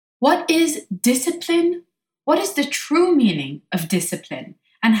What is discipline? What is the true meaning of discipline?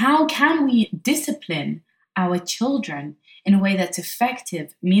 And how can we discipline our children in a way that's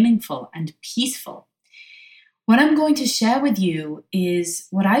effective, meaningful, and peaceful? What I'm going to share with you is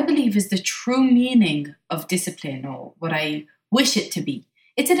what I believe is the true meaning of discipline, or what I wish it to be.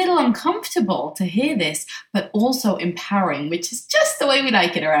 It's a little uncomfortable to hear this, but also empowering, which is just the way we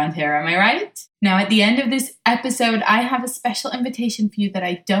like it around here, am I right? Now, at the end of this episode, I have a special invitation for you that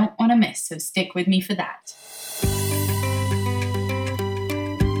I don't want to miss, so stick with me for that.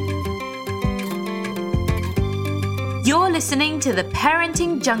 You're listening to the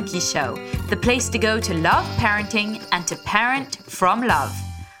Parenting Junkie Show, the place to go to love parenting and to parent from love.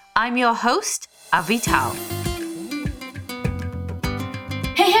 I'm your host, Avital.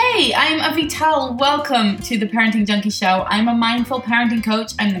 Hey, I'm Avital. Welcome to the Parenting Junkie Show. I'm a mindful parenting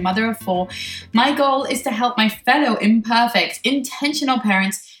coach. I'm the mother of 4. My goal is to help my fellow imperfect, intentional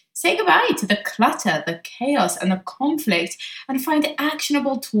parents say goodbye to the clutter, the chaos, and the conflict, and find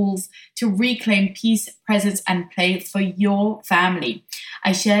actionable tools to reclaim peace, presence, and play for your family.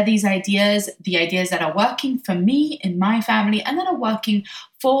 I share these ideas, the ideas that are working for me in my family and that are working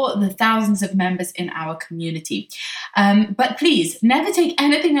for the thousands of members in our community. But please, never take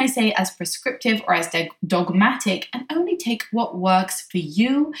anything I say as prescriptive or as dogmatic, and only take what works for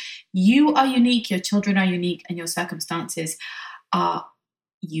you. You are unique, your children are unique, and your circumstances are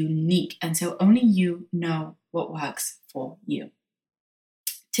unique. And so only you know what works for you.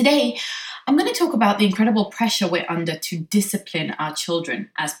 Today, I'm going to talk about the incredible pressure we're under to discipline our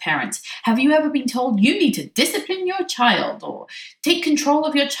children as parents. Have you ever been told you need to discipline your child, or take control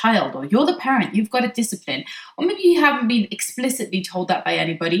of your child, or you're the parent, you've got to discipline? Or maybe you haven't been explicitly told that by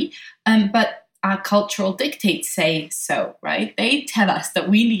anybody, but our cultural dictates say so, right? They tell us that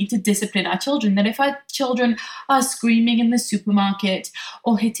we need to discipline our children, that if our children are screaming in the supermarket,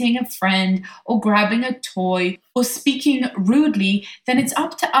 or hitting a friend, or grabbing a toy, or speaking rudely, then it's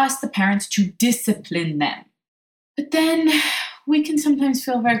up to us, the parents, to discipline them. But then we can sometimes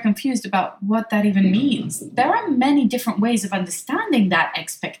feel very confused about what that even means. There are many different ways of understanding that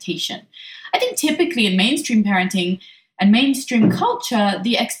expectation. I think typically in mainstream parenting and mainstream culture,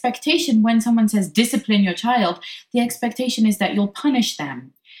 the expectation when someone says discipline your child, the expectation is that you'll punish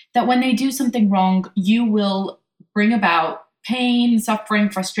them. That when they do something wrong, you will bring about pain,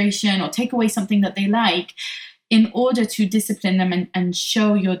 suffering, frustration, or take away something that they like in order to discipline them and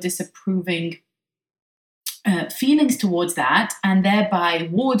show your disapproving feelings towards that, and thereby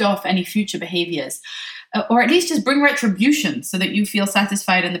ward off any future behaviors. Or at least just bring retribution so that you feel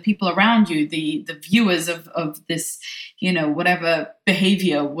satisfied and the people around you, the viewers of this, whatever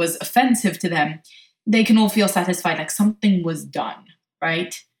behavior was offensive to them, they can all feel satisfied, like something was done,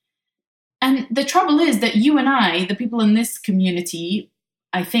 right? And the trouble is that you and I, the people in this community,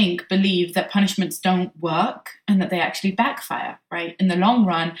 I think, believe that punishments don't work and that they actually backfire, right? In the long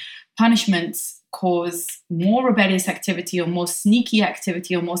run, punishments cause more rebellious activity, or more sneaky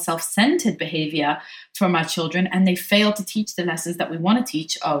activity, or more self-centered behavior from our children, and they fail to teach the lessons that we want to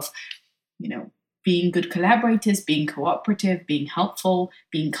teach of, being good collaborators, being cooperative, being helpful,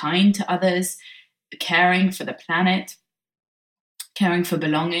 being kind to others, caring for the planet, caring for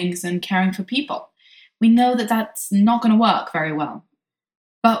belongings, and caring for people. We know that that's not going to work very well.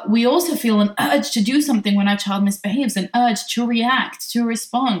 But we also feel an urge to do something when our child misbehaves, an urge to react, to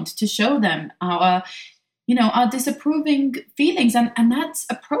respond, to show them our disapproving feelings. And that's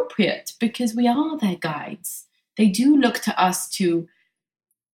appropriate because we are their guides. They do look to us to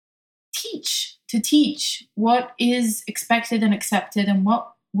teach what is expected and accepted, and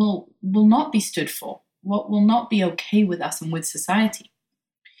what will not be stood for, what will not be okay with us and with society.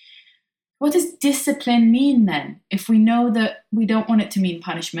 What does discipline mean then? If we know that we don't want it to mean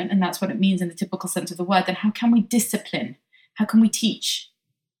punishment, and that's what it means in the typical sense of the word, then how can we discipline? How can we teach?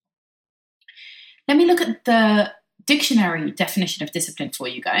 Let me look at the dictionary definition of discipline for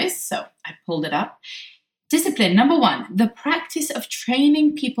you guys. So I pulled it up. Discipline, number 1, the practice of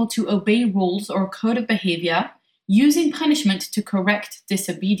training people to obey rules or a code of behavior using punishment to correct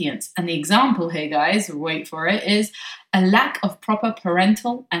disobedience. And the example here, guys, wait for it, is a lack of proper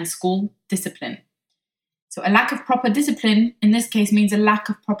parental and school discipline. So a lack of proper discipline in this case means a lack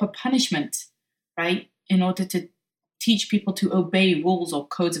of proper punishment, right? In order to teach people to obey rules or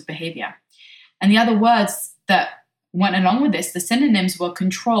codes of behavior. And the other words that went along with this, the synonyms were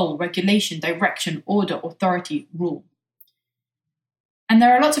control, regulation, direction, order, authority, rule. And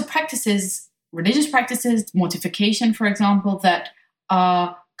there are lots of practices, religious practices, mortification, for example, that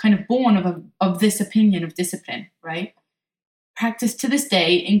are kind of born of this opinion of discipline, right? Practiced to this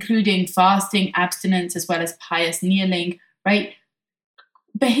day, including fasting, abstinence, as well as pious kneeling, right?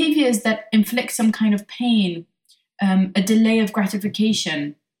 behaviors that inflict some kind of pain, a delay of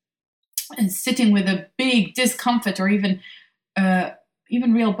gratification, and sitting with a big discomfort or even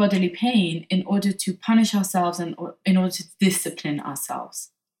real bodily pain in order to punish ourselves and in order to discipline ourselves.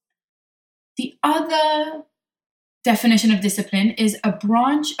 The other definition of discipline is a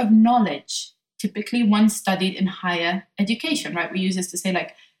branch of knowledge, typically one studied in higher education, right? We use this to say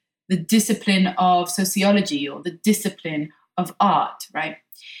like the discipline of sociology or the discipline of art, right?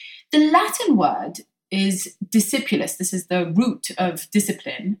 The Latin word is discipulus. This is the root of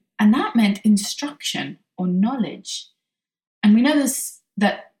discipline, and that meant instruction or knowledge. And we know this,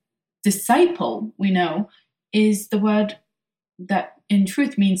 that disciple, we know, is the word that in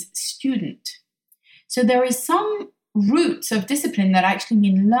truth means student. So there is some roots of discipline that actually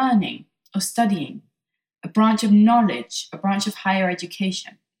mean learning or studying, a branch of knowledge, a branch of higher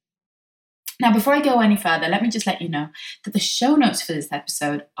education. Now, before I go any further, let me just let you know that the show notes for this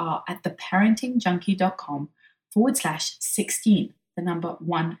episode are at theparentingjunkie.com/16, the number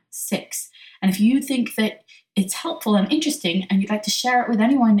 16. And if you think that it's helpful and interesting and you'd like to share it with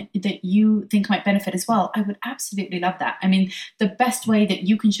anyone that you think might benefit as well, I would absolutely love that. I mean, the best way that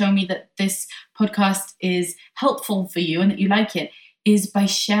you can show me that this podcast is helpful for you and that you like it is by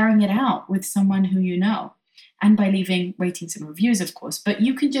sharing it out with someone who you know. And by leaving ratings and reviews, of course. But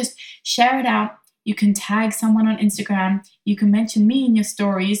you can just share it out. You can tag someone on Instagram. You can mention me in your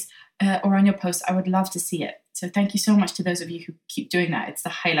stories or on your posts. I would love to see it. So thank you so much to those of you who keep doing that. It's the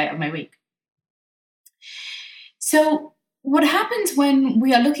highlight of my week. So what happens when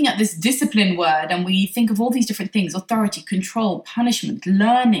we are looking at this discipline word and we think of all these different things, authority, control, punishment,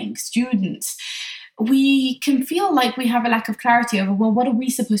 learning, students, we can feel like we have a lack of clarity over, well, what are we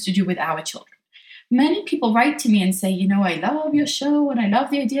supposed to do with our children? Many people write to me and say, you know, I love your show and I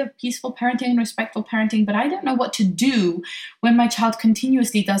love the idea of peaceful parenting and respectful parenting, but I don't know what to do when my child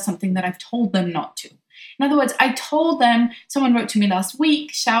continuously does something that I've told them not to. In other words, I told them, someone wrote to me last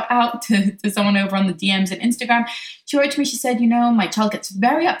week, shout out to someone over on the DMs and Instagram. She wrote to me, she said, you know, my child gets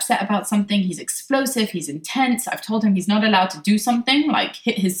very upset about something. He's explosive, he's intense. I've told him he's not allowed to do something like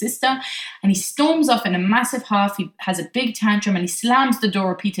hit his sister. And he storms off in a massive huff. He has a big tantrum and he slams the door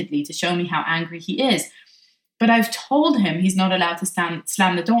repeatedly to show me how angry he is. But I've told him he's not allowed to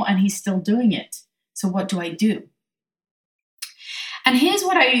slam the door and he's still doing it. So what do I do? And here's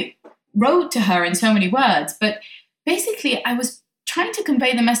what I wrote to her in so many words, but basically I was trying to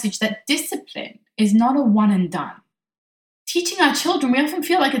convey the message that discipline is not a one and done. Teaching our children, we often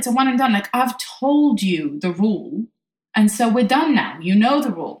feel like it's a one and done, like I've told you the rule, and so we're done now. You know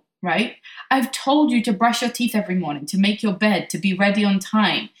the rule, right? I've told you to brush your teeth every morning, to make your bed, to be ready on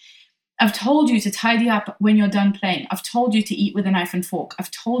time. I've told you to tidy up when you're done playing. I've told you to eat with a knife and fork. I've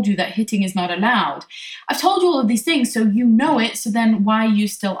told you that hitting is not allowed. I've told you all of these things, so you know it. So then why are you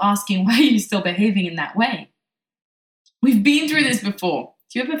still asking? Why are you still behaving in that way? We've been through this before.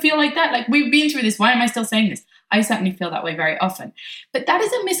 Do you ever feel like that? Like, we've been through this. Why am I still saying this? I certainly feel that way very often. But that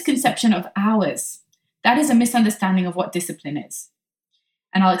is a misconception of ours. That is a misunderstanding of what discipline is.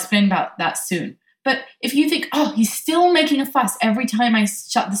 And I'll explain about that soon. But if you think, oh, he's still making a fuss every time I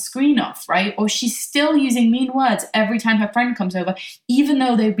shut the screen off, right? Or she's still using mean words every time her friend comes over, even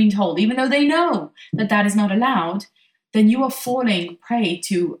though they've been told, even though they know that that is not allowed, then you are falling prey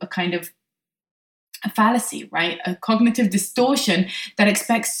to a kind of a fallacy, right? A cognitive distortion that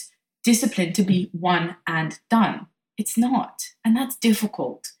expects discipline to be one and done. It's not. And that's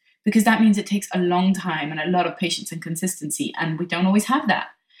difficult because that means it takes a long time and a lot of patience and consistency. And we don't always have that.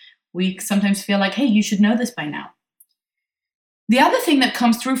 We sometimes feel like, hey, you should know this by now. The other thing that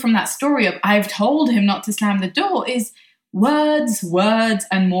comes through from that story of I've told him not to slam the door is words, words,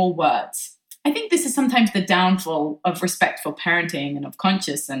 and more words. I think this is sometimes the downfall of respectful parenting and of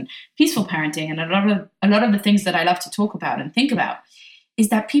conscious and peaceful parenting, and a lot of the things that I love to talk about and think about is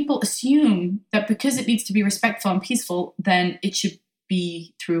that people assume that because it needs to be respectful and peaceful, then it should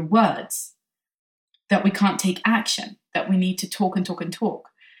be through words, that we can't take action, that we need to talk and talk and talk.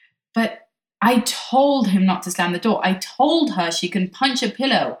 But I told him not to slam the door. I told her she can punch a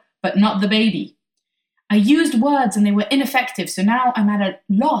pillow, but not the baby. I used words and they were ineffective, so now I'm at a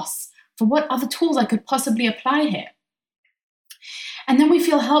loss for what other tools I could possibly apply here. And then we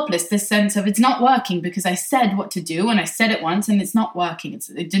feel helpless, this sense of it's not working because I said what to do and I said it once and it's not working.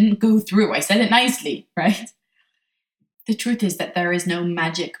 It didn't go through. I said it nicely, right? The truth is that there is no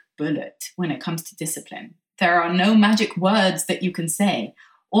magic bullet when it comes to discipline. There are no magic words that you can say.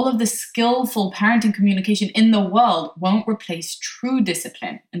 All of the skillful parenting communication in the world won't replace true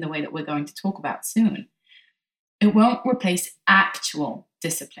discipline in the way that we're going to talk about soon. It won't replace actual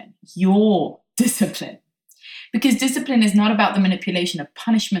discipline, your discipline. Because discipline is not about the manipulation of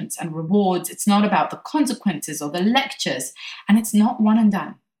punishments and rewards. It's not about the consequences or the lectures, and it's not one and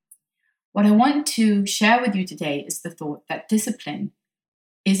done. What I want to share with you today is the thought that discipline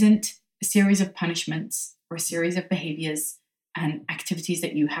isn't a series of punishments or a series of behaviors and activities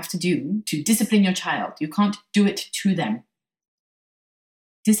that you have to do to discipline your child. You can't do it to them.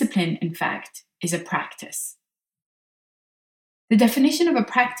 Discipline, in fact, is a practice. The definition of a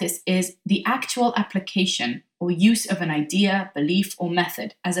practice is the actual application or use of an idea, belief, or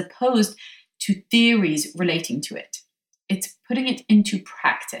method, as opposed to theories relating to it. It's putting it into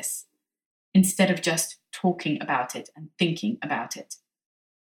practice instead of just talking about it and thinking about it.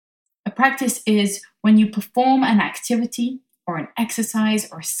 A practice is when you perform an activity or an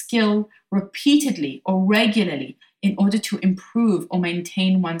exercise or a skill repeatedly or regularly in order to improve or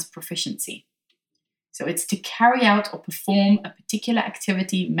maintain one's proficiency. So it's to carry out or perform a particular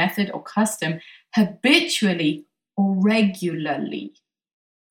activity, method, or custom habitually or regularly.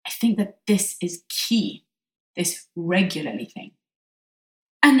 I think that this is key, this regularly thing.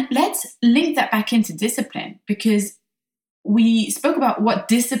 And let's link that back into discipline, because we spoke about what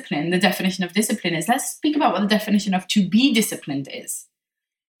discipline, the definition of discipline is. Let's speak about what the definition of to be disciplined is.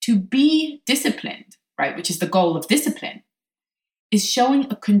 To be disciplined, right, which is the goal of discipline, is showing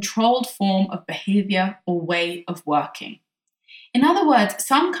a controlled form of behavior or way of working. In other words,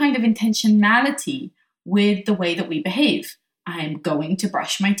 some kind of intentionality with the way that we behave. I'm going to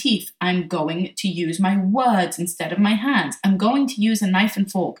brush my teeth. I'm going to use my words instead of my hands. I'm going to use a knife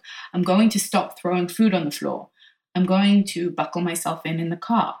and fork. I'm going to stop throwing food on the floor. I'm going to buckle myself in the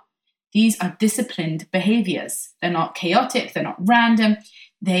car. These are disciplined behaviors. They're not chaotic. They're not random.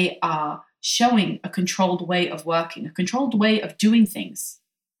 They are showing a controlled way of working, a controlled way of doing things,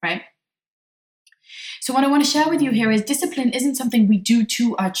 right? So what I want to share with you here is discipline isn't something we do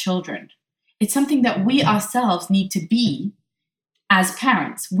to our children. It's something that we ourselves need to be as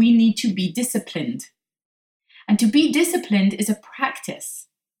parents. We need to be disciplined. And to be disciplined is a practice.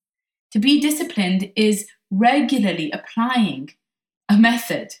 To be disciplined is regularly applying a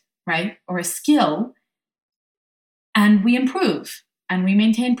method, right, or a skill, and we improve, and we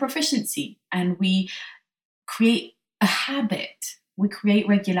maintain proficiency, and we create a habit, we create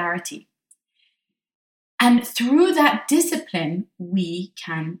regularity. And through that discipline, we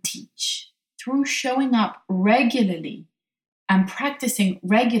can teach. Through showing up regularly and practicing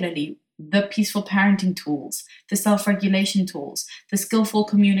regularly the peaceful parenting tools, the self-regulation tools, the skillful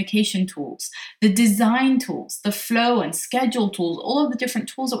communication tools, the design tools, the flow and schedule tools, all of the different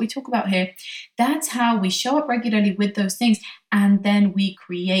tools that we talk about here, that's how we show up regularly with those things, and then we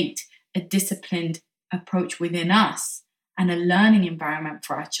create a disciplined approach within us and a learning environment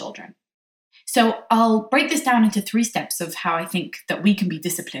for our children. So I'll break this down into 3 steps of how I think that we can be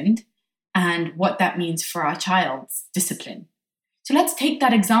disciplined and what that means for our child's discipline. So let's take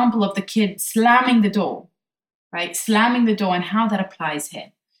that example of the kid slamming the door, right? Slamming the door and how that applies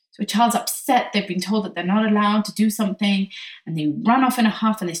here. So a child's upset, they've been told that they're not allowed to do something, and they run off in a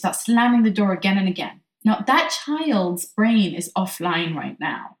huff and they start slamming the door again and again. Now that child's brain is offline right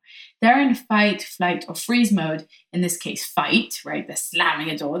now. They're in fight, flight, or freeze mode. In this case, fight, right? They're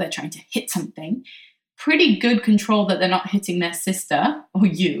slamming a door, they're trying to hit something. Pretty good control that they're not hitting their sister or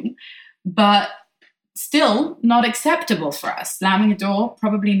you, but still not acceptable for us. Slamming a door,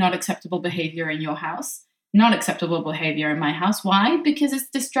 probably not acceptable behavior in your house, not acceptable behavior in my house. Why? Because it's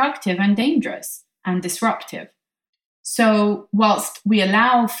destructive and dangerous and disruptive. So whilst we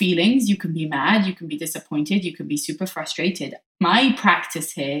allow feelings, you can be mad, you can be disappointed, you can be super frustrated. My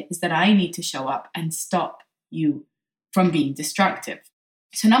practice here is that I need to show up and stop you from being destructive.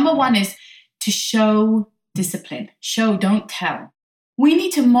 So number 1 is to show discipline. Show, don't tell. We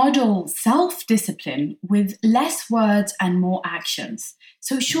need to model self-discipline with less words and more actions.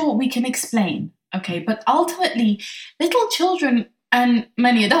 So sure, we can explain, okay, but ultimately, little children and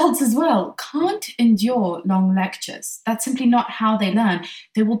many adults as well can't endure long lectures. That's simply not how they learn.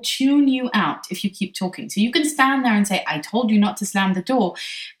 They will tune you out if you keep talking. So you can stand there and say, I told you not to slam the door.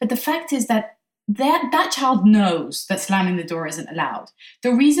 But the fact is that child knows that slamming the door isn't allowed.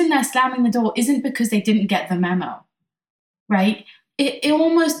 The reason they're slamming the door isn't because they didn't get the memo, right? It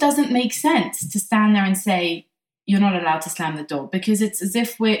almost doesn't make sense to stand there and say, you're not allowed to slam the door, because it's as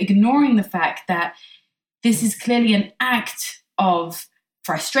if we're ignoring the fact that this is clearly an act of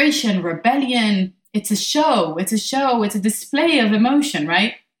frustration, rebellion. It's a show, it's a display of emotion,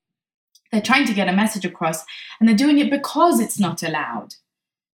 right? They're trying to get a message across, and they're doing it because it's not allowed.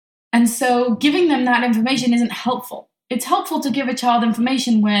 And so giving them that information isn't helpful. It's helpful to give a child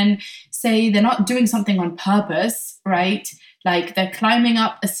information when, say, they're not doing something on purpose, right? Like they're climbing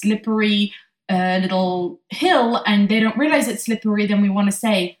up a slippery a little hill and they don't realize it's slippery, then we want to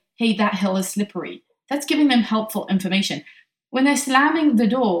say, hey, that hill is slippery. That's giving them helpful information. When they're slamming the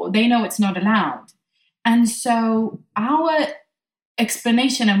door, they know it's not allowed. And so our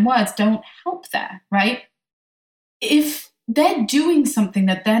explanation and words don't help there, right? If they're doing something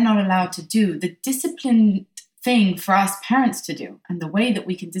that they're not allowed to do, the disciplined thing for us parents to do, and the way that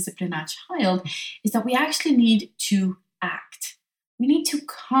we can discipline our child, is that we actually need to act. We need to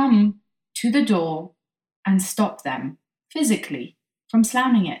come to the door and stop them physically from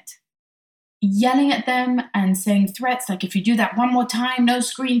slamming it. Yelling at them and saying threats like, if you do that one more time, no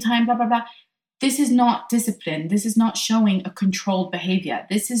screen time, blah, blah, blah. This is not discipline. This is not showing a controlled behavior.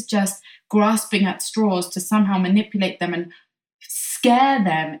 This is just grasping at straws to somehow manipulate them and scare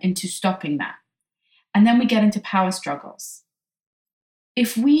them into stopping that. And then we get into power struggles.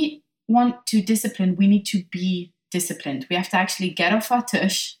 If we want to discipline, we need to be disciplined. We have to actually get off our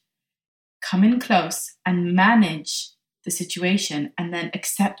tush, come in close and manage the situation, and then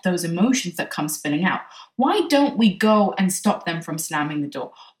accept those emotions that come spilling out. Why don't we go and stop them from slamming the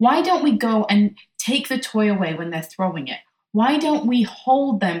door? Why don't we go and take the toy away when they're throwing it? Why don't we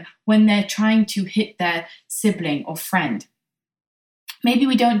hold them when they're trying to hit their sibling or friend? Maybe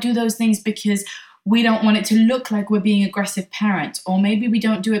we don't do those things because we don't want it to look like we're being aggressive parents, or maybe we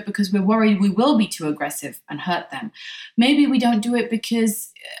don't do it because we're worried we will be too aggressive and hurt them. Maybe we don't do it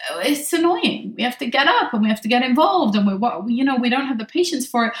because it's annoying. We have to get up and we have to get involved, and we don't have the patience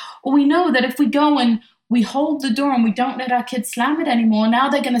for it. Or we know that if we go and we hold the door and we don't let our kids slam it anymore, now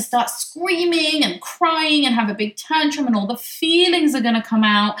they're going to start screaming and crying and have a big tantrum, and all the feelings are going to come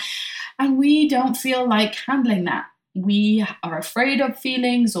out, and we don't feel like handling that. We are afraid of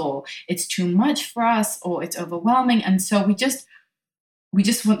feelings, or it's too much for us, or it's overwhelming. And so we just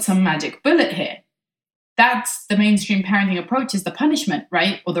want some magic bullet here. That's the mainstream parenting approach, is the punishment,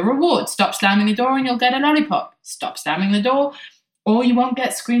 right? Or the reward. Stop slamming the door and you'll get a lollipop. Stop slamming the door or you won't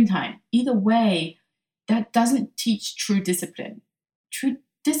get screen time. Either way, that doesn't teach true discipline. True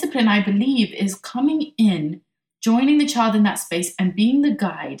discipline, I believe, is coming in, joining the child in that space and being the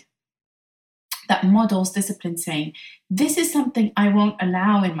guide that models discipline, saying, this is something I won't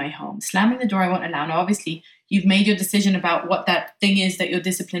allow in my home. Slamming the door I won't allow. Now, obviously, you've made your decision about what that thing is that you're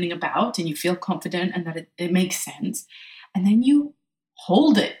disciplining about, and you feel confident and that it makes sense. And then you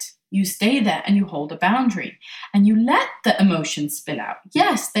hold it. You stay there and you hold a boundary. And you let the emotions spill out.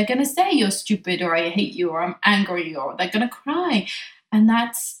 Yes, they're going to say you're stupid, or I hate you, or I'm angry, or they're going to cry. And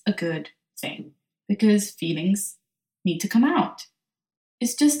that's a good thing, because feelings need to come out.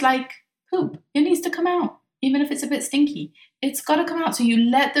 It's just like poop. It needs to come out, even if it's a bit stinky. It's got to come out. So you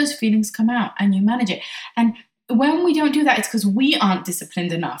let those feelings come out and you manage it. And when we don't do that, it's because we aren't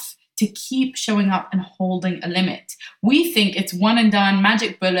disciplined enough to keep showing up and holding a limit. We think it's one and done,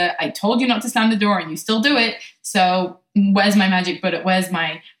 magic bullet. I told you not to slam the door and you still do it. So where's my magic bullet? Where's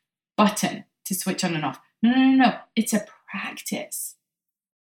my button to switch on and off? No. It's a practice.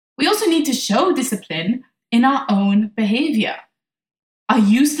 We also need to show discipline in our own behavior. Are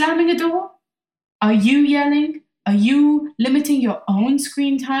you slamming a door? Are you yelling? Are you limiting your own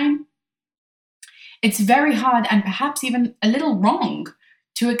screen time? It's very hard and perhaps even a little wrong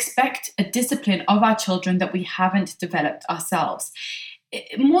to expect a discipline of our children that we haven't developed ourselves.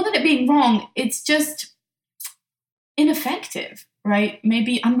 More than it being wrong, it's just ineffective, right?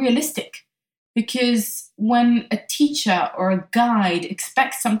 Maybe unrealistic. Because when a teacher or a guide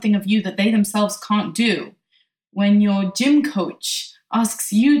expects something of you that they themselves can't do, when your gym coach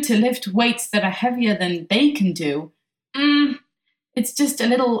asks you to lift weights that are heavier than they can do, it's just a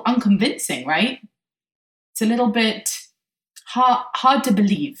little unconvincing, right? It's a little bit hard to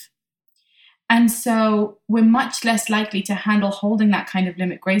believe. And so we're much less likely to handle holding that kind of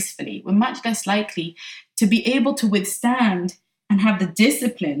limit gracefully. We're much less likely to be able to withstand and have the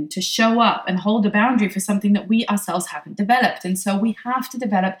discipline to show up and hold a boundary for something that we ourselves haven't developed. And so we have to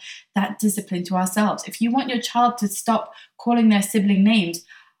develop that discipline to ourselves. If you want your child to stop calling their sibling names,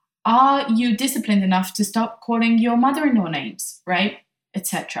 are you disciplined enough to stop calling your mother-in-law names, right?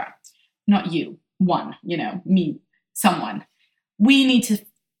 Etc. Not you, me, someone. We need to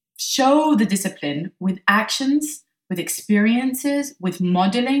show the discipline with actions, with experiences, with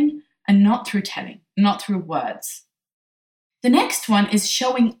modeling, and not through telling, not through words. The next one is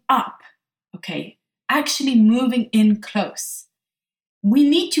showing up, okay? Actually moving in close. We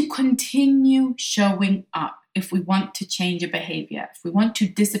need to continue showing up if we want to change a behavior, if we want to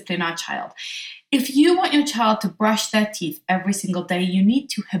discipline our child. If you want your child to brush their teeth every single day, you need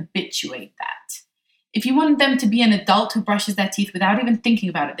to habituate that. If you want them to be an adult who brushes their teeth without even thinking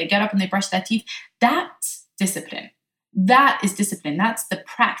about it, they get up and they brush their teeth, that's discipline. That is discipline. That's the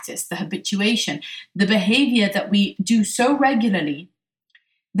practice, the habituation, the behavior that we do so regularly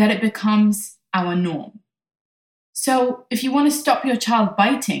that it becomes our norm. So if you want to stop your child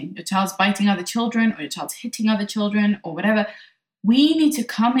biting, your child's biting other children, or your child's hitting other children, or whatever, we need to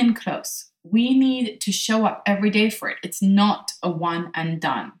come in close. We need to show up every day for it. It's not a one and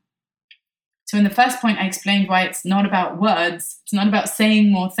done. So in the first point, I explained why it's not about words. It's not about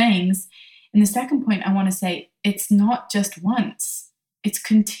saying more things. In the second point, I want to say it's not just once. It's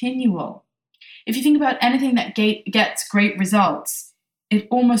continual. If you think about anything that gets great results, it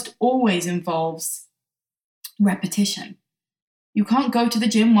almost always involves repetition. You can't go to the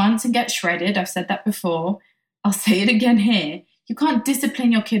gym once and get shredded. I've said that before. I'll say it again here. You can't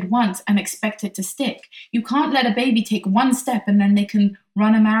discipline your kid once and expect it to stick. You can't let a baby take one step and then they can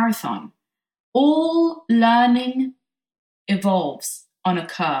run a marathon. All learning evolves on a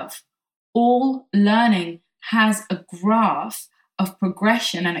curve. All learning has a graph of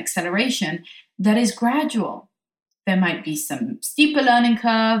progression and acceleration that is gradual. There might be some steeper learning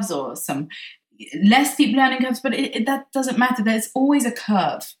curves or some less steep learning curves, but that doesn't matter. There's always a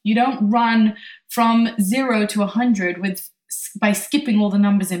curve. You don't run from 0 to 100 by skipping all the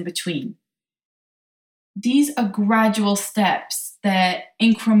numbers in between. These are gradual steps. They're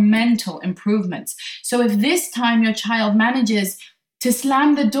incremental improvements. So if this time your child manages to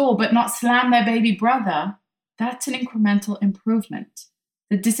slam the door but not slam their baby brother, that's an incremental improvement.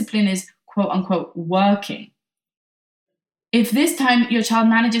 The discipline is, quote unquote, working. If this time your child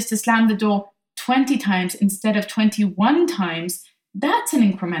manages to slam the door 20 times instead of 21 times, that's an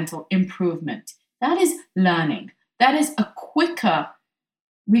incremental improvement. That is learning. That is a quicker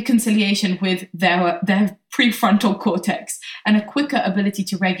reconciliation with their prefrontal cortex and a quicker ability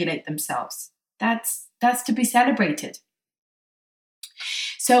to regulate themselves. That's to be celebrated.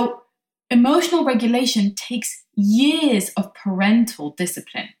 So emotional regulation takes years of parental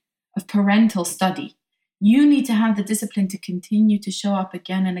discipline, of parental study. You need to have the discipline to continue to show up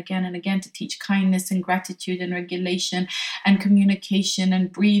again and again and again to teach kindness and gratitude and regulation and communication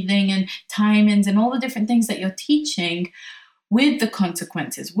and breathing and time-ins and all the different things that you're teaching with the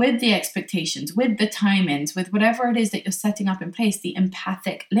consequences, with the expectations, with the time-ins, with whatever it is that you're setting up in place, the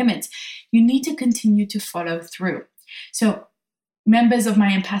empathic limits. You need to continue to follow through. So members of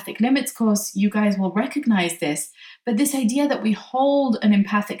my empathic limits course, you guys will recognize this, but this idea that we hold an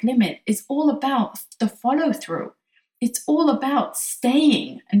empathic limit is all about the follow through. It's all about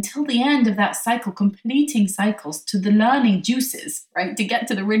staying until the end of that cycle, completing cycles to the learning juices, right? To get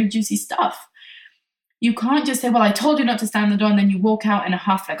to the really juicy stuff. You can't just say, well, I told you not to stand the door, and then you walk out in a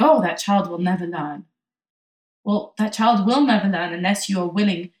huff like, oh, that child will never learn. Well, that child will never learn unless you are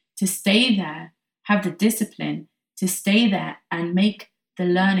willing to stay there, have the discipline to stay there and make the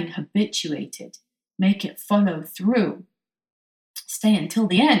learning habituated, make it follow through, stay until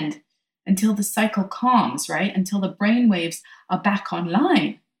the end, until the cycle calms, right? Until the brain waves are back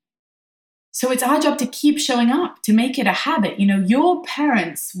online. So it's our job to keep showing up, to make it a habit. You know, your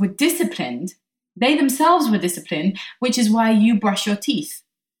parents were disciplined. They themselves were disciplined, which is why you brush your teeth.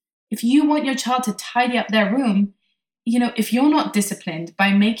 If you want your child to tidy up their room, you know, if you're not disciplined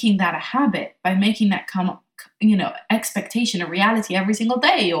by making that a habit, by making that come, you know, expectation, a reality every single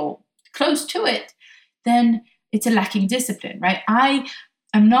day or close to it, then it's a lacking discipline, right? I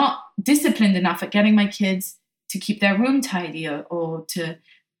am not disciplined enough at getting my kids to keep their room tidy or to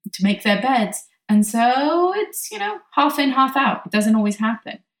make their beds. And so it's, you know, half in, half out. It doesn't always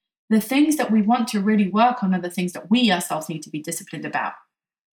happen. The things that we want to really work on are the things that we ourselves need to be disciplined about.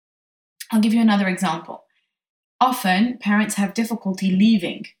 I'll give you another example. Often parents have difficulty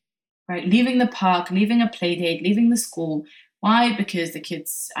leaving, right? Leaving the park, leaving a play date, leaving the school. Why? Because the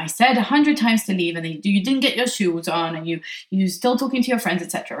kids, I said 100 times to leave and you didn't get your shoes on and you're still talking to your friends,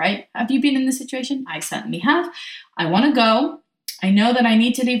 etc., right? Have you been in this situation? I certainly have. I want to go. I know that I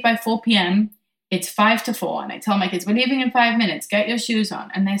need to leave by 4 p.m. It's 5 to 4. And I tell my kids, we're leaving in 5 minutes. Get your shoes on.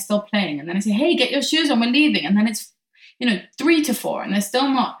 And they're still playing. And then I say, hey, get your shoes on. We're leaving. And then it's 3 to 4 and they're still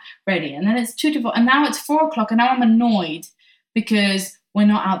not ready. And then it's 2 to 4 and now it's 4 o'clock and now I'm annoyed because we're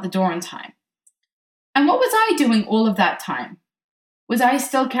not out the door on time. And what was I doing all of that time? Was I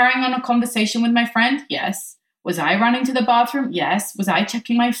still carrying on a conversation with my friend? Yes. Was I running to the bathroom? Yes. Was I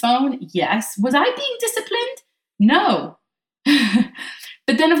checking my phone? Yes. Was I being disciplined? No.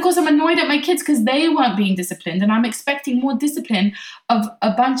 But then, of course, I'm annoyed at my kids because they weren't being disciplined and I'm expecting more discipline of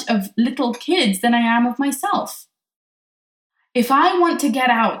a bunch of little kids than I am of myself. If I want to get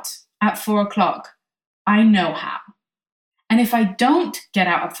out at 4 o'clock, I know how. And if I don't get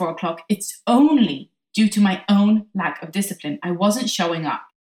out at 4 o'clock, it's only due to my own lack of discipline. I wasn't showing up.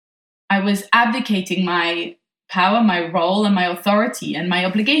 I was abdicating my power, my role, and my authority, and my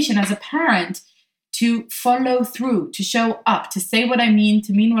obligation as a parent to follow through, to show up, to say what I mean,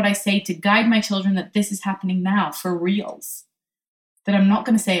 to mean what I say, to guide my children that this is happening now for reals. That I'm not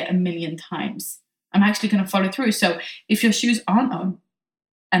going to say it a million times. I'm actually going to follow through. So if your shoes aren't on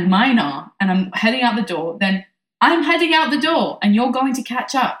and mine are, and I'm heading out the door, then I'm heading out the door and you're going to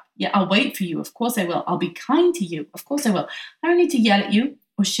catch up. Yeah, I'll wait for you. Of course I will. I'll be kind to you. Of course I will. I don't need to yell at you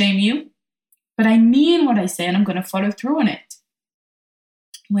or shame you, but I mean what I say and I'm going to follow through on it.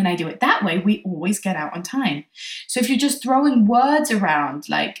 When I do it that way, we always get out on time. So if you're just throwing words around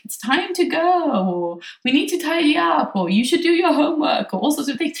like it's time to go, or we need to tidy up, or you should do your homework, or all sorts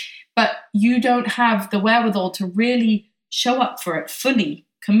of things, but you don't have the wherewithal to really show up for it fully,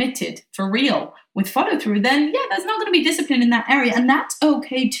 committed, for real, with follow through, then yeah, there's not going to be discipline in that area. And that's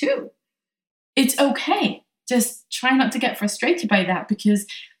okay too. It's okay. Just try not to get frustrated by that, because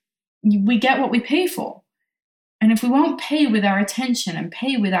we get what we pay for. And if we won't pay with our attention and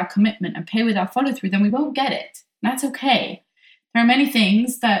pay with our commitment and pay with our follow through, then we won't get it. That's okay. There are many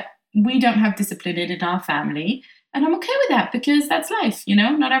things that we don't have discipline in our family. And I'm okay with that, because that's life,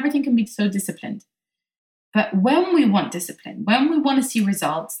 not everything can be so disciplined. But when we want discipline, when we want to see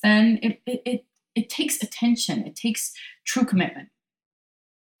results, then it takes attention. It takes true commitment.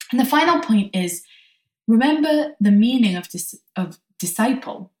 And the final point is, remember the meaning of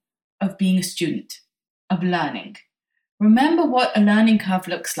disciple, of being a student, of learning. Remember what a learning curve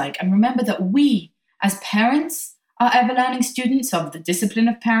looks like. And remember that we, as parents, are ever-learning students of the discipline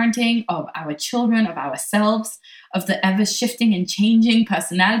of parenting, of our children, of ourselves, of the ever-shifting and changing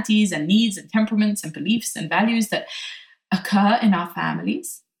personalities and needs and temperaments and beliefs and values that occur in our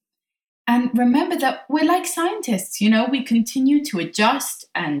families. And remember that we're like scientists, we continue to adjust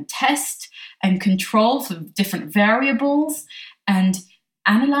and test and control for different variables and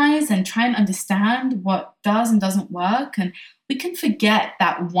analyze and try and understand what does and doesn't work. And we can forget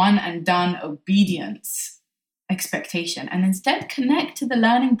that one and done obedience expectation and instead connect to the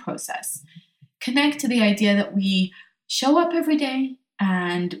learning process. Connect to the idea that we show up every day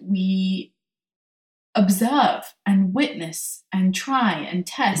and we observe and witness and try and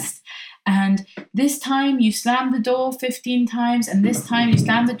test. And this time you slam the door 15 times and this time you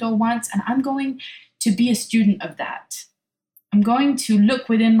slam the door once, and I'm going to be a student of that. I'm going to look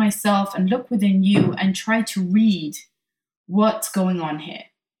within myself and look within you and try to read what's going on here.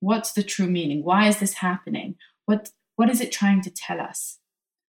 What's the true meaning? Why is this happening? What is it trying to tell us?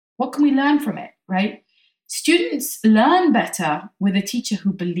 What can we learn from it, right? Students learn better with a teacher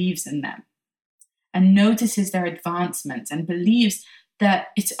who believes in them and notices their advancements and believes that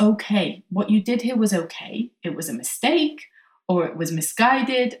it's okay. What you did here was okay. It was a mistake, or it was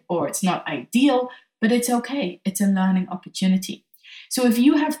misguided, or it's not ideal, but it's okay. It's a learning opportunity. So if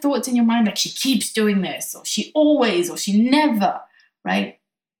you have thoughts in your mind like she keeps doing this, or she always, or she never, right?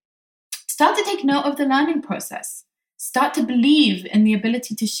 Start to take note of the learning process. Start to believe in the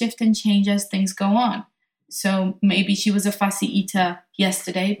ability to shift and change as things go on. So maybe she was a fussy eater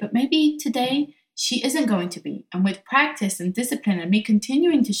yesterday, but maybe today she isn't going to be. And with practice and discipline and me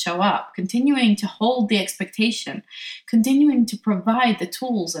continuing to show up, continuing to hold the expectation, continuing to provide the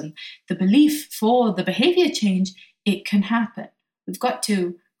tools and the belief for the behavior change, it can happen. We've got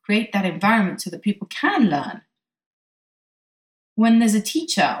to create that environment so that people can learn. When there's a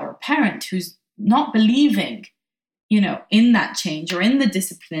teacher or a parent who's not believing, in that change or in the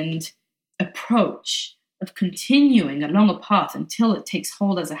disciplined approach of continuing along a path until it takes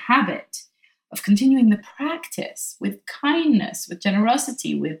hold as a habit, of continuing the practice with kindness, with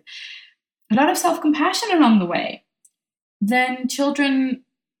generosity, with a lot of self-compassion along the way, then children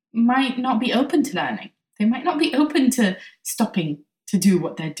might not be open to learning. They might not be open to stopping to do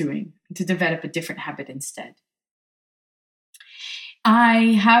what they're doing and to develop a different habit instead.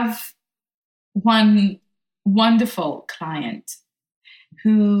 I have one wonderful client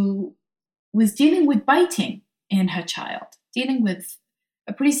who was dealing with biting in her child, dealing with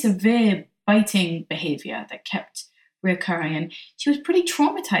a pretty severe biting behavior that kept reoccurring, and she was pretty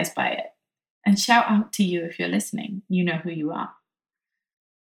traumatized by it. And shout out to you if you're listening, you know who you are.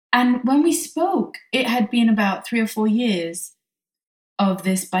 And when we spoke, it had been about 3 or 4 years of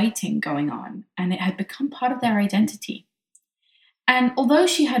this biting going on, and it had become part of their identity. And although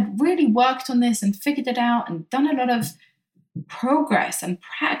she had really worked on this and figured it out and done a lot of progress and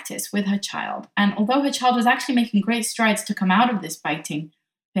practice with her child, and although her child was actually making great strides to come out of this biting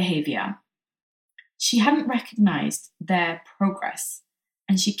behavior, she hadn't recognized their progress.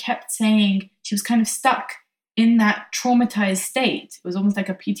 And she kept saying she was kind of stuck in that traumatized state. It was almost like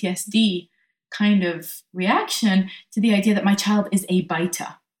a PTSD kind of reaction to the idea that my child is a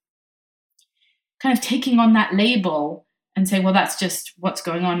biter. kind of taking on that label and say, well, that's just what's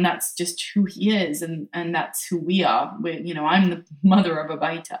going on. That's just who he is. And that's who we are. I'm the mother of a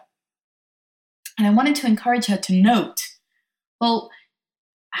biter. And I wanted to encourage her to note, well,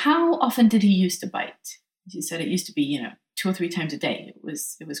 how often did he used to bite? She said it used to be, 2 or 3 times a day.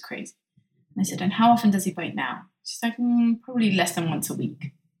 It was crazy. And I said, and how often does he bite now? She's like, probably less than once a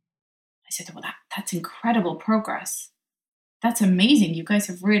week. I said, well, that's incredible progress. That's amazing. You guys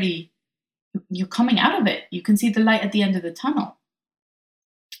have really, you're coming out of it. You can see the light at the end of the tunnel.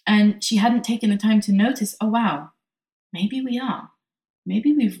 And she hadn't taken the time to notice, oh, wow, maybe we are.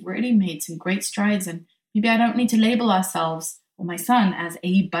 Maybe we've really made some great strides, and maybe I don't need to label ourselves or my son as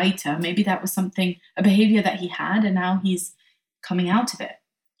a biter. Maybe that was a behavior that he had, and now he's coming out of it.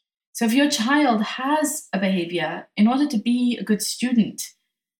 So if your child has a behavior, in order to be a good student,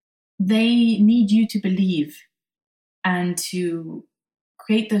 they need you to believe and to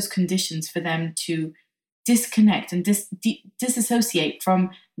create those conditions for them to disconnect and disassociate from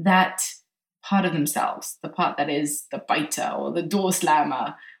that part of themselves, the part that is the biter or the door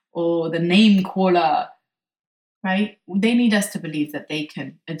slammer or the name caller, right? They need us to believe that they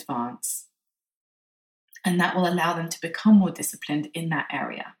can advance, and that will allow them to become more disciplined in that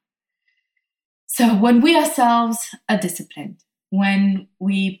area. So when we ourselves are disciplined, when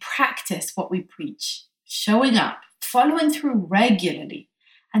we practice what we preach, showing up, following through regularly,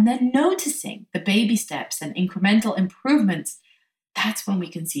 and then noticing the baby steps and incremental improvements, that's when we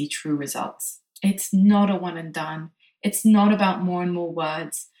can see true results. It's not a one and done. It's not about more and more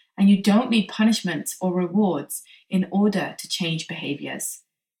words. And you don't need punishments or rewards in order to change behaviors.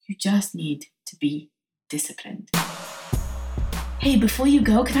 You just need to be disciplined. Hey, before you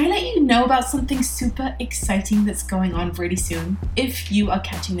go, can I let you know about something super exciting that's going on really soon? If you are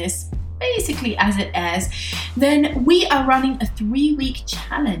catching this basically as it airs, then we are running a 3-week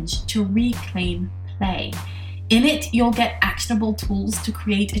challenge to reclaim play. In it, you'll get actionable tools to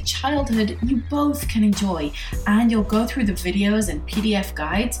create a childhood you both can enjoy, and you'll go through the videos and PDF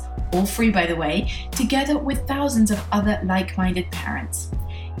guides, all free by the way, together with thousands of other like-minded parents.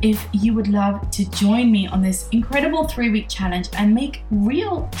 If you would love to join me on this incredible 3-week challenge and make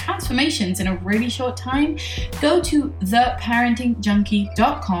real transformations in a really short time, go to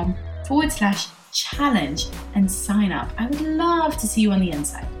theparentingjunkie.com/challenge and sign up. I would love to see you on the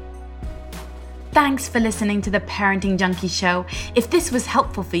inside. Thanks for listening to the Parenting Junkie Show. If this was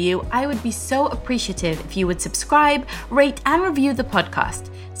helpful for you, I would be so appreciative if you would subscribe, rate, and review the podcast.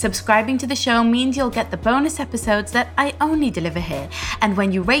 Subscribing to the show means you'll get the bonus episodes that I only deliver here. And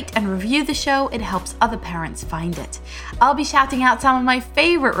when you rate and review the show, it helps other parents find it. I'll be shouting out some of my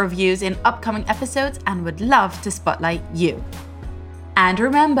favorite reviews in upcoming episodes and would love to spotlight you. And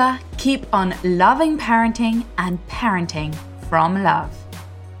remember, keep on loving parenting and parenting from love.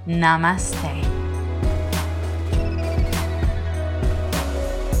 Namaste.